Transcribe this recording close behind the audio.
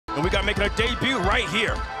And we got making her debut right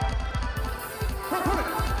here.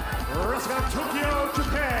 Wrestling Tokyo,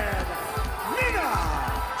 Japan, Mina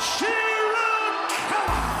Shirakawa.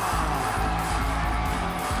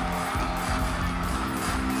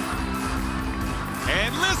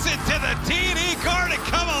 And listen to the TD card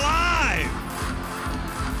come alive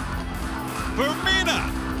for Mina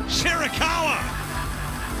Shirakawa.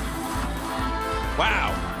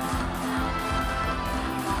 Wow.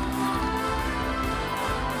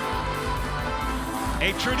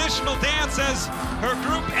 A traditional dance as her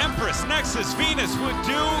group Empress, Nexus, Venus would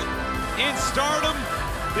do in Stardom.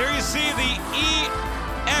 There you see the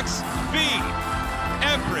EXV,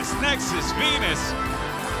 Empress, Nexus, Venus.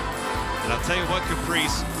 And I'll tell you what,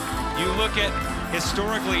 Caprice, you look at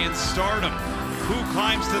historically in Stardom, who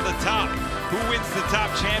climbs to the top, who wins the top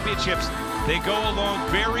championships. They go along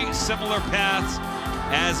very similar paths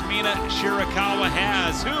as Mina Shirakawa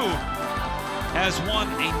has, who has won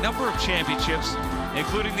a number of championships,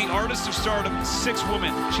 including the Artist of Stardom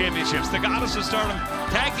 6-Woman Championships, the Goddess of Stardom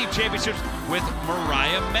Tag Team Championships with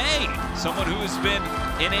Mariah May, someone who has been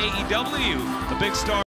in AEW, a big star.